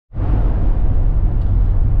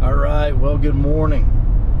right, well, good morning.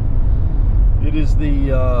 It is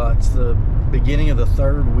it's the beginning of the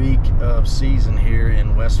third week of season here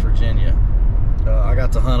in West Virginia. I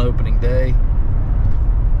got to hunt opening day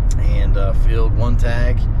and filled one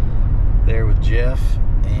tag there with Jeff,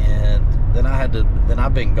 and then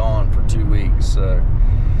I've been gone for 2 weeks. So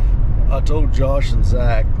I told Josh and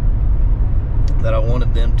Zach that I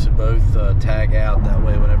wanted them to both tag out, that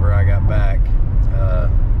way whenever I got back,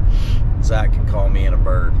 Zach can call me in a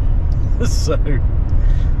bird. So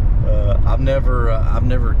I've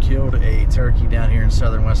never killed a turkey down here in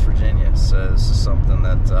southern West Virginia, so this is something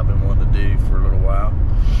that I've been wanting to do for a little while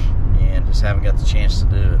and just haven't got the chance to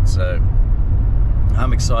do it. So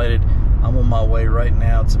I'm excited. I'm on my way right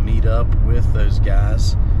now to meet up with those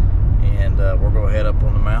guys, and we're gonna head up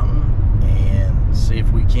on the mountain and see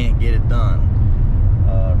if we can't get it done.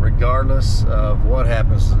 Regardless of what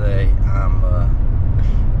happens today,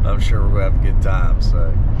 I'm sure we're gonna have a good time.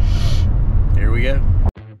 So here we go.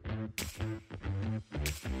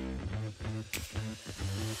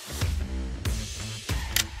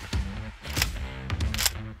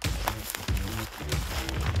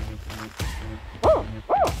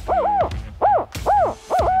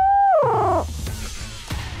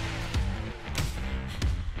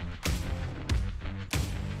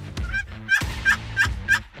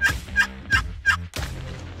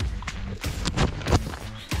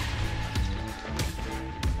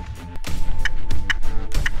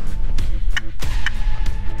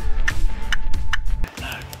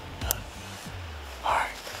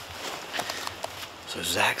 So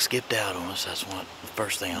Zach skipped out on us. That's what the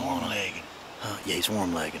first thing I want to. Yeah, he's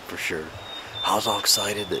warm-legged for sure. I was all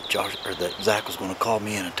excited that that Zach was going to call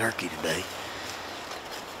me in a turkey today,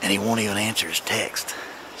 and he won't even answer his text.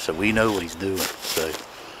 So we know what he's doing. So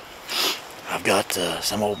I've got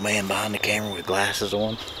some old man behind the camera with glasses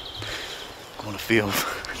on. I'm going to film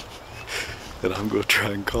that I'm going to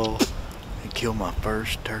try and call and kill my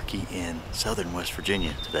first turkey in southern West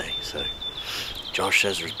Virginia today. So Josh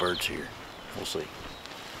says there's birds here. We'll see.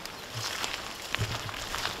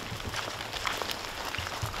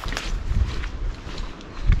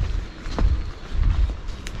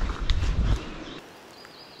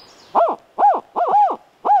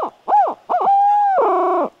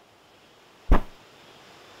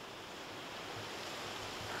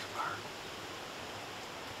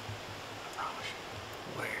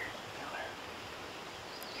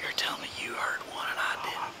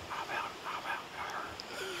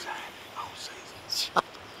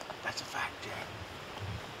 That's a fact, Jack.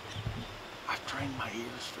 I've trained my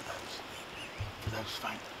ears for those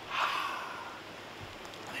faint.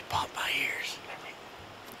 They pop my ears. Let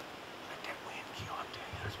that wind kill. I'm telling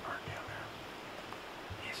you, there's a bird down there.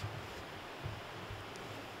 Yes.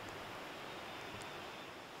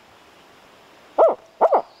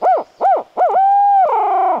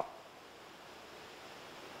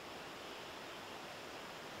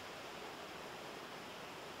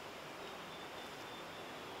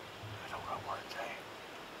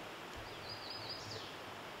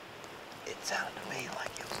 It sounded to me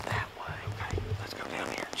like it was that way. Okay, let's go down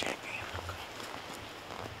here and check in. Okay.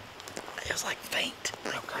 It was like faint,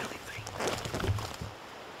 like really faint.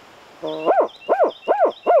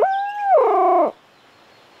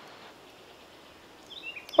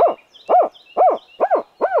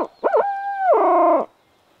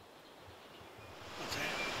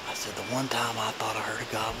 I said the one time I thought I heard a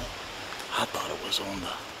gobble, I thought it was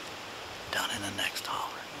down in the next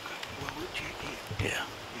holler. Okay, well, we'll check in. Yeah.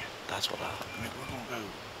 That's what I mean, we're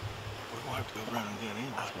gonna have to go run and get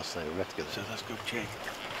in. I was gonna say, we have to go. So let's go check.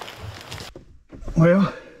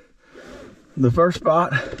 Well, the first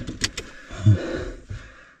spot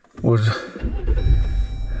was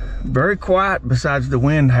very quiet besides the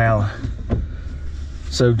wind howling.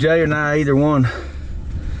 So Jay and I, either one,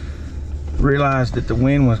 realized that the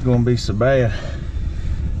wind was gonna be so bad.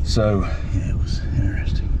 So yeah, it was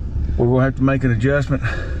interesting. We're gonna have to make an adjustment,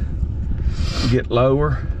 get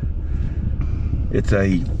lower. It's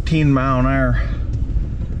a 10-mile-an-hour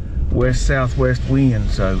west-southwest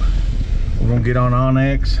wind, so we're gonna get on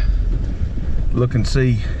Onyx, look and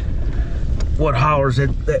see what hollers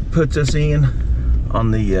that puts us in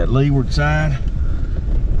on the leeward side.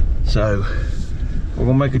 So we're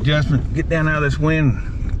gonna make adjustment, get down out of this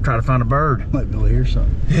wind, try to find a bird. Might be able to hear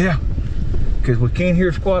something. Yeah, because we can't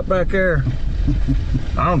hear squat back there.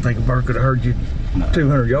 I don't think a bird could have heard you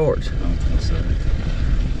 200 yards. I don't think so.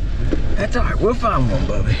 That's all right, we'll find one,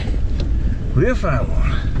 Bubby. We'll find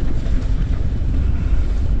one.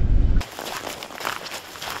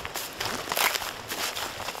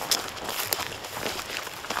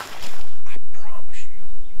 I promise you.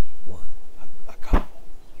 What? A couple.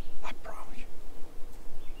 I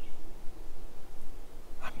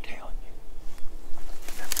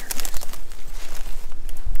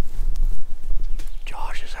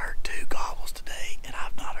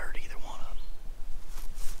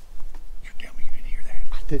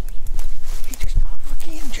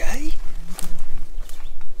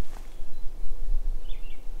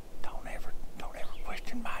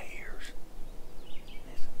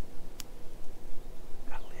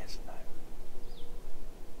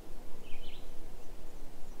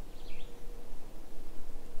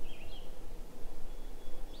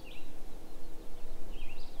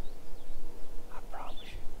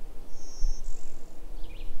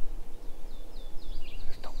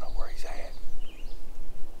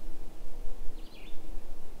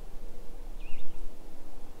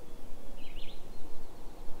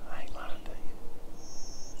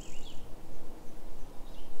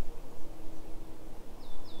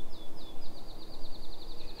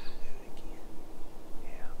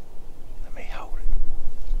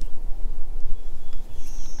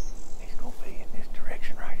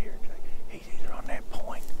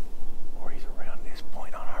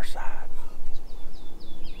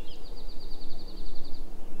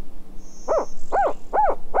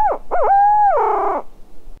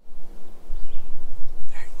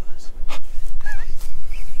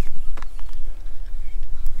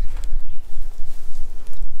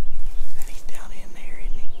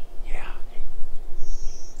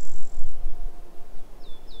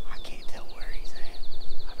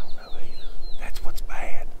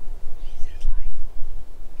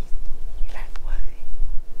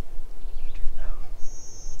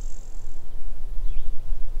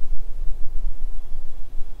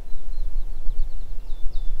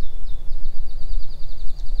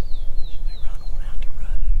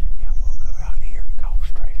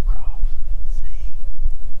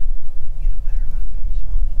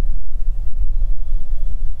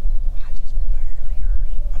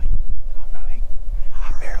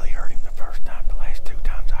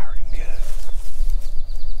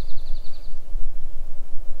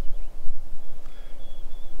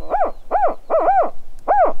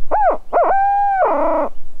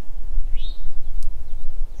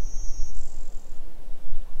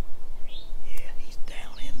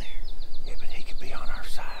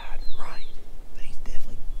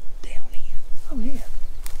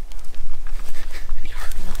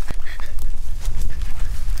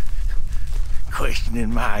buzzing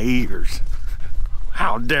in my ears.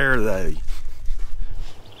 How dare they?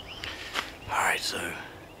 All right, so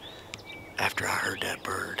after I heard that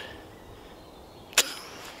bird,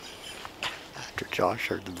 after Josh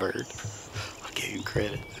heard the bird, I gave him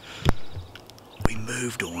credit. We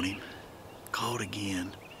moved on him, called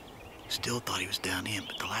again, still thought he was down in,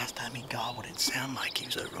 but the last time he gobbled, it sounded like he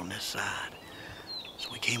was over on this side. So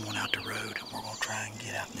we came on out the road, and we're gonna try and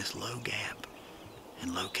get out in this low gap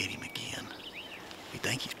and locate him again. We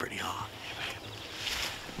think he's pretty hot.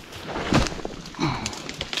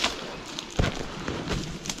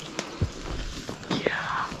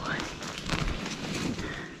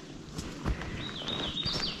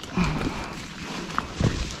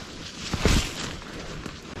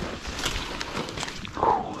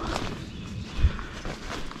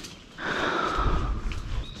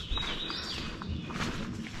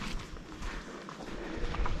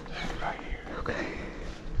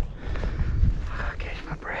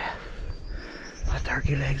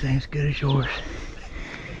 Turkey legs ain't as good as yours.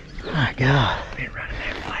 My God. I've been running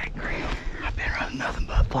that flat ground. I've been running nothing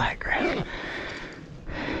but flat ground.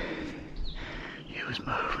 You was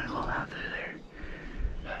moving going out through there.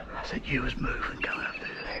 I said you was moving coming up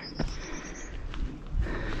through there.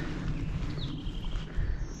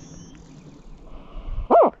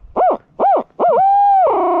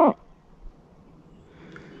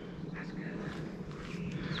 That's good.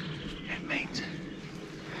 It means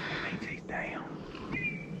he's down.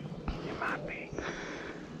 It might be.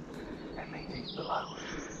 That means he's below.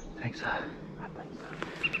 Think so? I think so.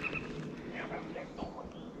 Yeah, over that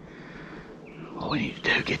point. What we need to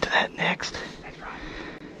do, get to that next. That's right.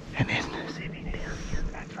 And then see if he down here.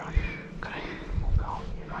 That's right. Okay. We'll go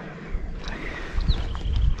get right up here.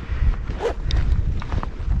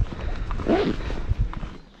 Okay.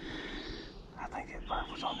 I think that bird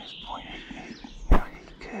was on this point. He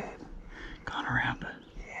could. Gone around it.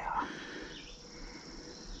 Yeah.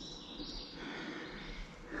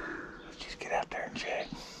 Let's just get out there and check.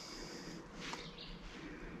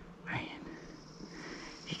 Man,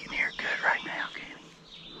 he can hear good right now, can he?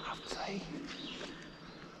 I would say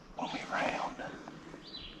when we round.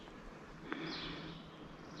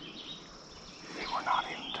 See, we're not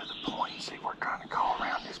even to the point. See, we're trying to call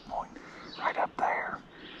around this point. Right up there.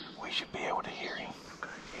 We should be able to hear him,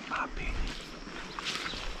 in my opinion.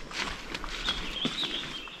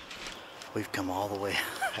 We've come all the way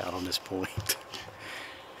out on this point,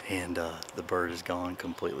 and the bird is gone,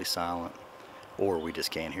 completely silent, or we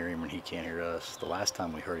just can't hear him and he can't hear us. The last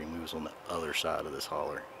time we heard him, we was on the other side of this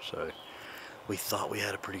holler, so we thought we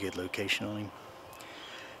had a pretty good location on him,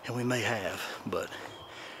 and we may have, but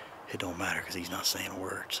it don't matter because he's not saying a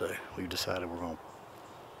word. So we've decided we're going to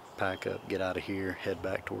pack up, get out of here, head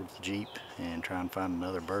back towards the Jeep, and try and find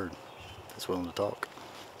another bird that's willing to talk.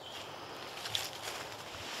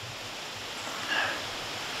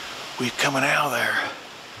 We're coming out of there,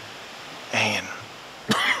 and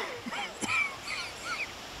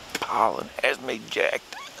pollen has me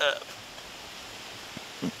jacked up.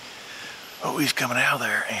 Oh, he's coming out of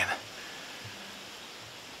there, and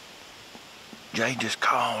Jay just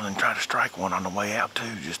called and tried to strike one on the way out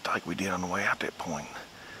too, just like we did on the way out that point.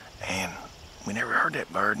 And we never heard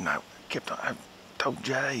that bird, and I told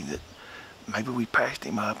Jay that maybe we passed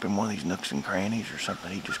him up in one of these nooks and crannies or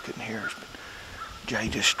something. He just couldn't hear us, but Jay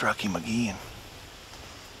just struck him again.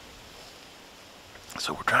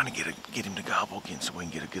 So we're trying to get him to gobble again so we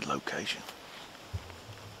can get a good location.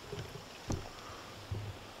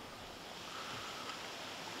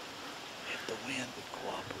 If the wind would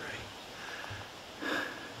cooperate.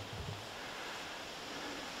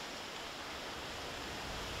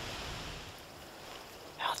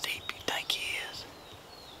 How deep you think he is?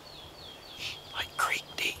 Like creek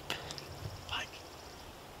deep. Like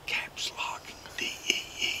caps lock. D-E-E-E-E-E-E-P.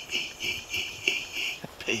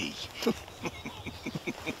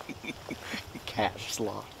 Caps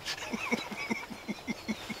lock.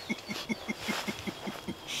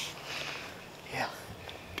 Yeah.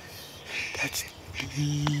 That's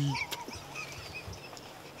deep.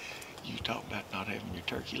 You talk about not having your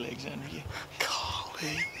turkey legs under you?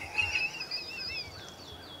 Golly.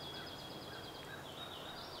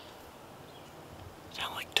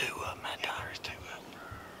 Sound like two of them, man. Yeah, there's two of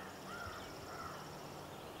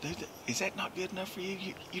them. Dude, is that not good enough for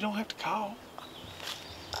you? You don't have to call.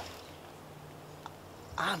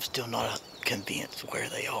 I'm still not convinced where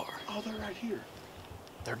they are. Oh, they're right here.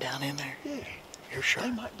 They're down in there? Yeah. You're sure?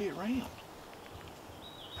 They might be around.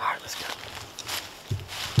 All right, let's go.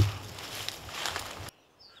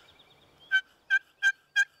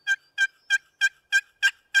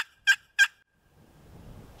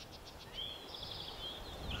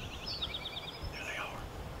 There they are.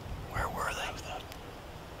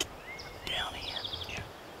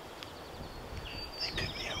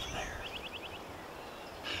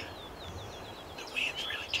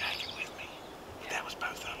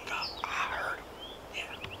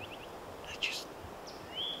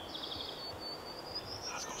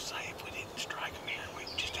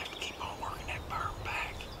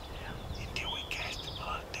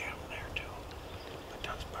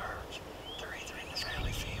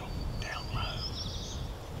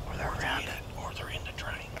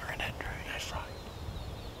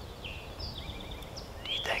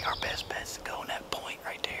 wants to go in that point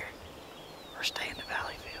right there, or stay in the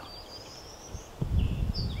valley field.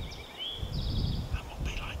 I'm gonna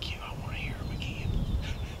be like you. I want to hear them again.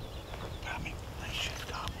 But I mean, they should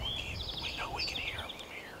gobble again. We know we can hear them from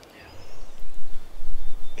here. Yeah.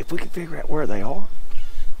 If we can figure out where they are,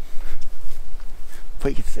 if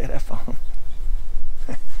we can set up on them.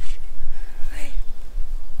 Hey,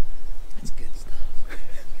 that's good stuff.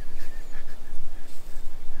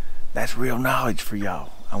 That's real knowledge for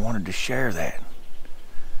y'all. I wanted to share that.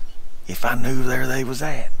 If I knew where they was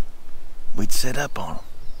at, we'd set up on them.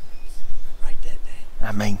 Write that down.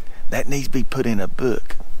 I mean, that needs to be put in a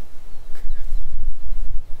book.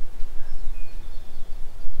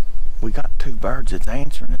 We got 2 birds that's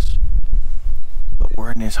answering us, but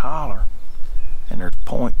we're in this holler, and there's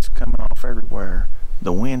points coming off everywhere.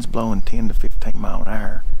 The wind's blowing 10 to 15 mile an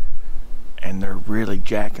hour, and they're really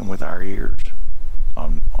jacking with our ears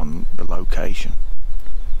on the location.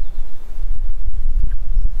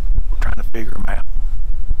 We're trying to figure them out.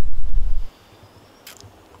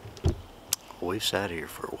 We've sat here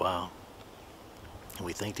for a while, and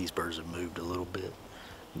we think these birds have moved a little bit.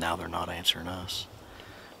 Now they're not answering us.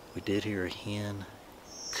 We did hear a hen,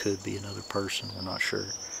 could be another person, we're not sure.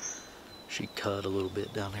 She cut a little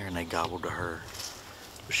bit down there and they gobbled to her.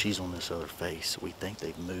 But she's on this other face, so we think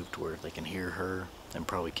they've moved to where they can hear her and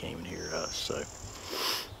probably can't even hear us. So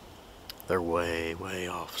they're way, way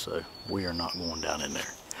off, so we are not going down in there.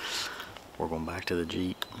 We're going back to the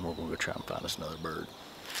Jeep and we're going to go try and find us another bird.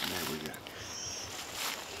 There we go.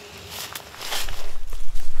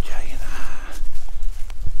 Jay and I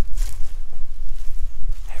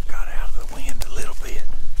have got out of the wind a little bit,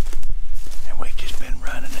 and we've just been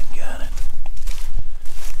running and gunning.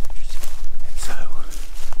 And so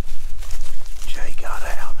Jay got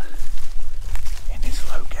out in this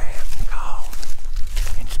low gap and called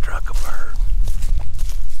and struck a bird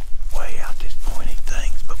way out this point, he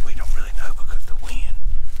thinks, but we don't really know because of the wind.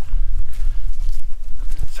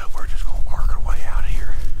 So we're just gonna work our way out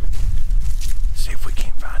here, see if we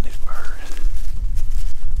can't find this bird.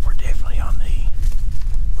 We're definitely on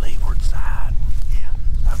the leeward side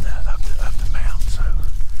of the mountain, so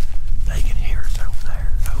they can hear us over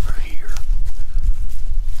there, over here.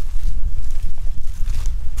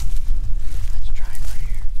 Let's try it right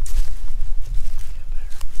here. Yeah,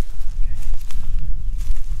 better.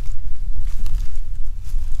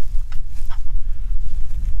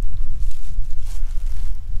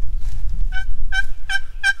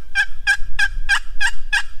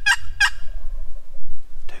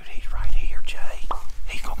 Dude, he's right here, Jay.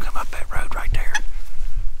 He's gonna come up that road right there.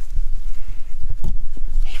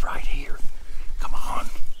 He's right here. Come on.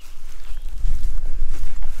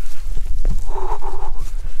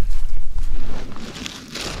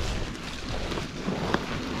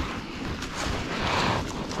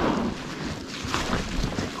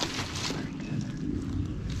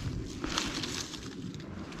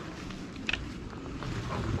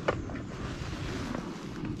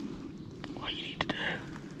 What you need to do?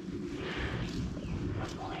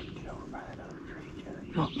 I'm gonna have to get over by that other tree,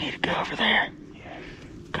 Jay. You want me to go over there? Yes.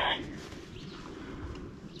 Okay.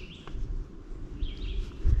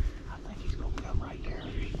 I think he's gonna come right there.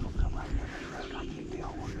 He's gonna come right there that road. I can't tell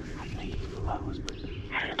where. I think he's below us, but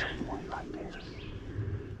there's one right there.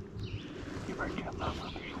 You better jump low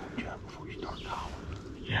up if you want to jump before you start calling.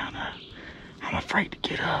 Yeah, I know. I'm afraid to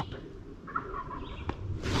get up.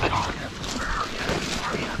 Hurry up,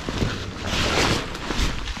 hurry up.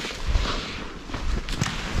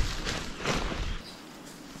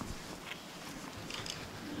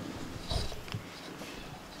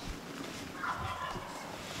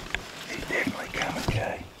 He's definitely coming,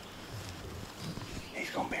 Jay. He's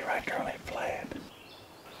gonna be right there on that flat.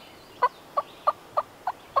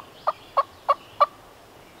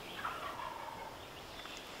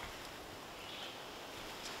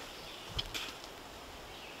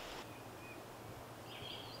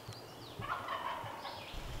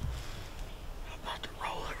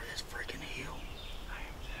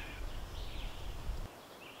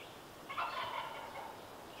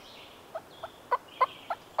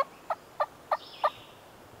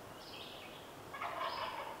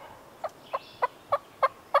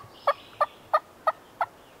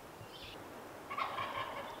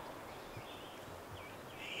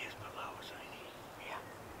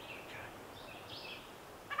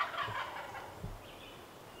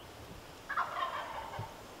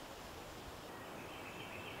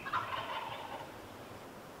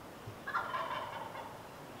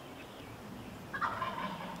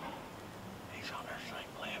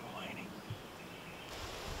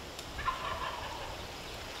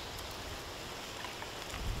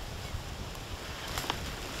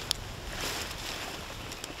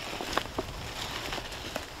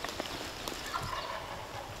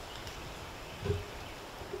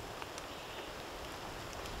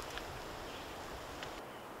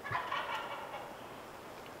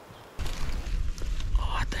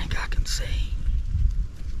 can see.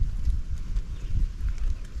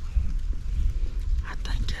 I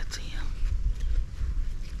think that's him.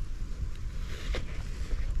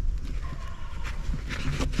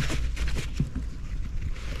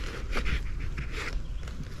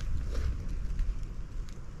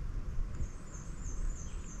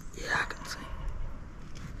 Yeah, I can see.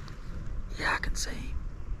 Yeah, I can see.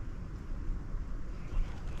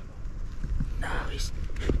 No,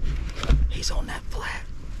 he's on that flat.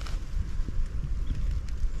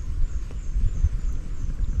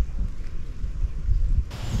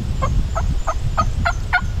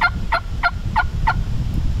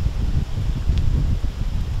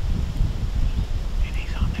 And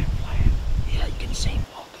he's on that flat. Yeah, you can see him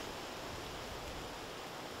walking.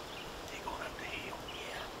 He going up the hill.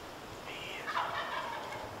 Yeah. He is.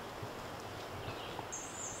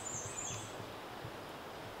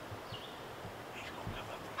 He's gonna come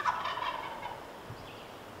up the hill.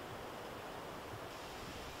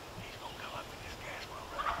 He's gonna come up in this Caswell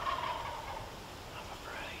Road. I'm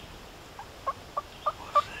afraid.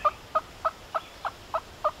 We'll see.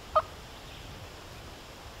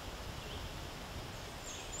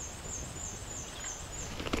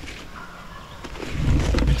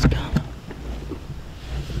 He's coming.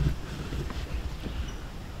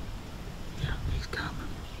 Yeah, he's coming.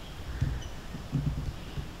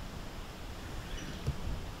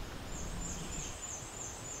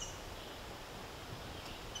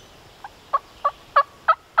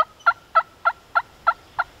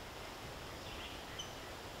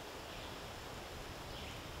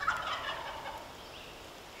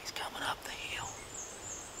 He's coming up the hill.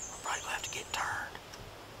 We're probably gonna have to get turned.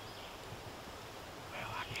 Well,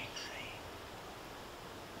 I can't see.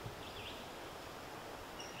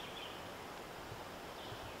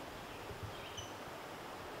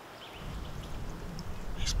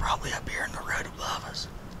 He's probably up here in the road above us.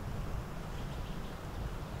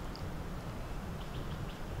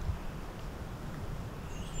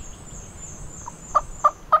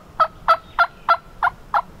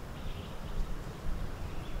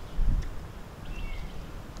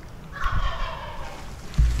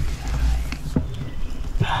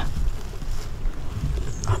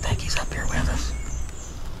 I think he's up here with us.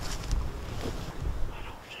 I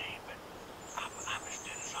don't see him, but I'm as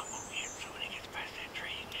good as I'm gonna get. So when he gets past that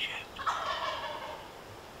tree, he can shoot.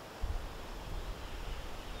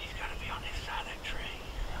 He's gotta be on this side of that tree.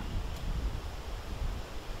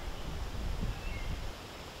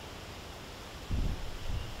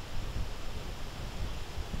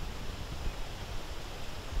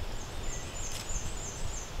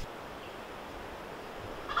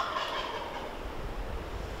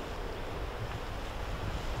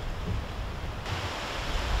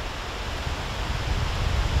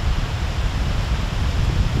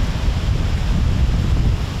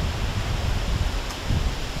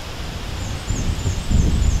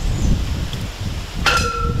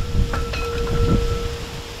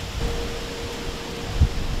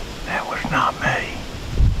 That was not me.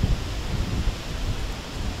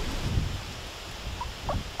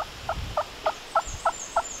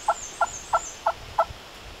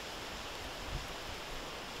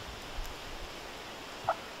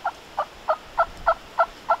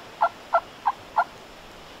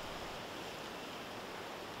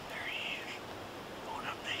 There he is, going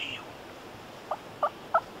up the hill.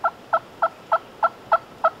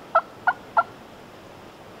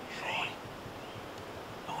 You see him?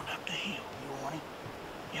 Going up the hill. You want him?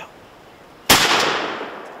 Yep.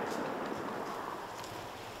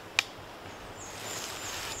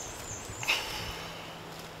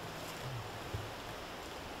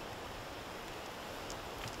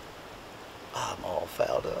 I'm all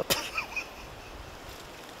fouled up.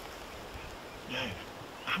 Dude,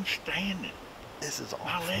 I'm standing. This is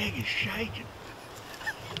My awful. leg is shaking.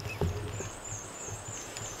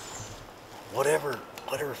 Whatever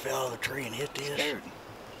fell out of the tree and hit this, Scared.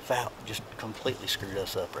 foul, just completely screwed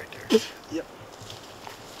us up right there. Yep.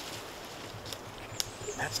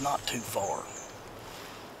 That's not too far.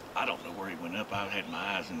 I don't know where he went up. I had my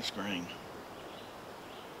eyes in the screen.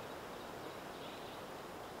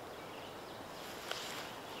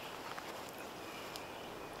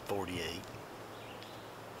 .48.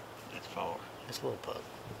 That's far. It's a little pup.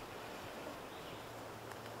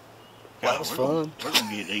 God, That was we're fun. We're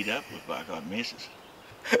gonna get eat up with by God misses.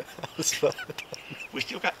 That was fun. We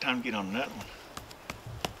still got time to get on another one.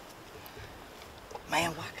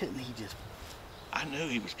 Man, why couldn't he just... I knew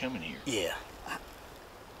he was coming here. Yeah.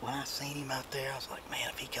 When I seen him out there, I was like, man,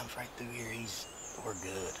 if he comes right through here, we're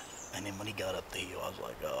good. And then when he got up the hill, I was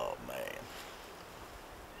like, oh, man.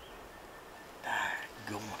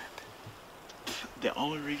 Doggone it. the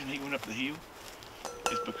only reason he went up the hill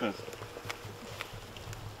is because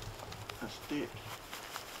a stick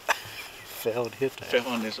fell and hit that. Fell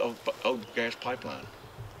on this old gas pipeline.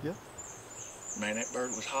 Yep. Man, that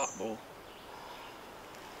bird was hot, boy.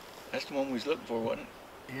 That's the one we was looking for, wasn't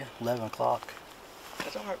it? Yeah, 11 o'clock.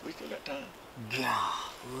 That's all right, we still got time.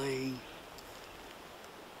 Golly.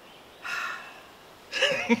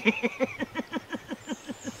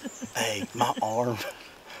 Hey, my arm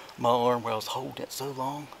where I was holding it so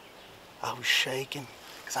long, I was shaking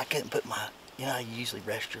because I couldn't put my, you know how you usually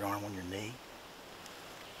rest your arm on your knee?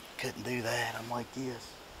 Couldn't do that. I'm like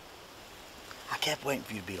this. I kept waiting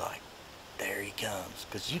for you to be like, there he comes,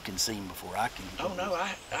 because you can see him before I can. Oh no,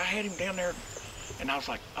 I had him down there and I was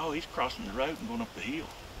like, oh, he's crossing the road and going up the hill.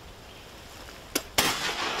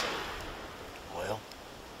 Well,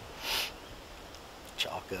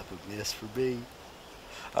 chalk up a miss for me.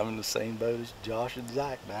 I'm in the same boat as Josh and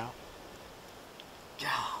Zach now.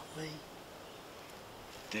 Golly.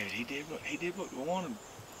 Dude, he did what we wanted.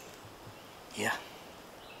 Yeah.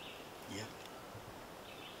 Yeah.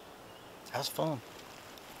 That was fun.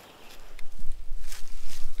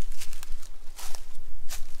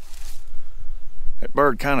 That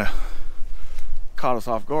bird kind of caught us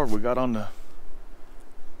off guard. We got on the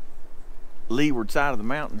leeward side of the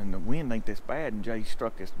mountain and the wind ain't this bad, and Jay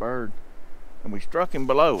struck this bird and we struck him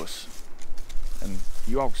below us, and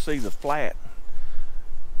you all can see the flat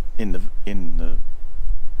in the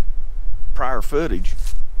prior footage,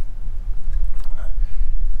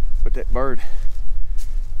 but that bird,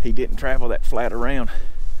 he didn't travel that flat around.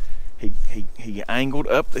 He angled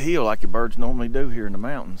up the hill like the birds normally do here in the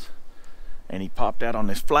mountains, and he popped out on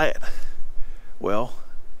this flat. Well,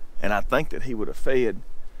 and I think that he would have fed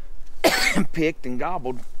and picked and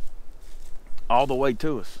gobbled all the way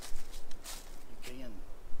to us.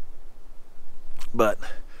 But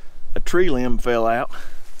a tree limb fell out,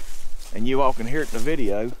 and you all can hear it in the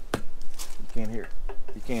video. You can't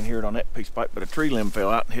hear it on that piece of pipe, but a tree limb fell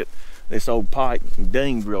out and hit this old pipe and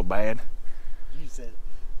dinged real bad. You said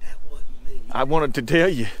that wasn't me. I wanted to tell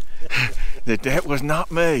you that was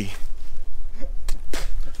not me.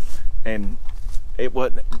 And it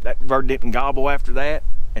wasn't, that bird didn't gobble after that,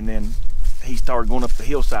 and then he started going up the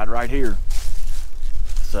hillside right here.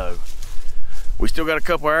 So we still got a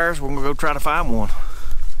couple hours. We're gonna go try to find one.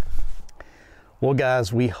 Well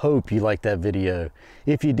guys, we hope you liked that video.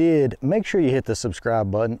 If you did, make sure you hit the subscribe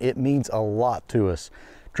button. It means a lot to us.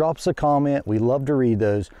 Drop us a comment. We love to read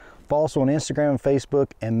those. Follow us on Instagram and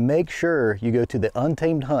Facebook, and make sure you go to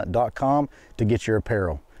theuntamedhunt.com to get your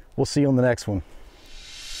apparel. We'll see you on the next one.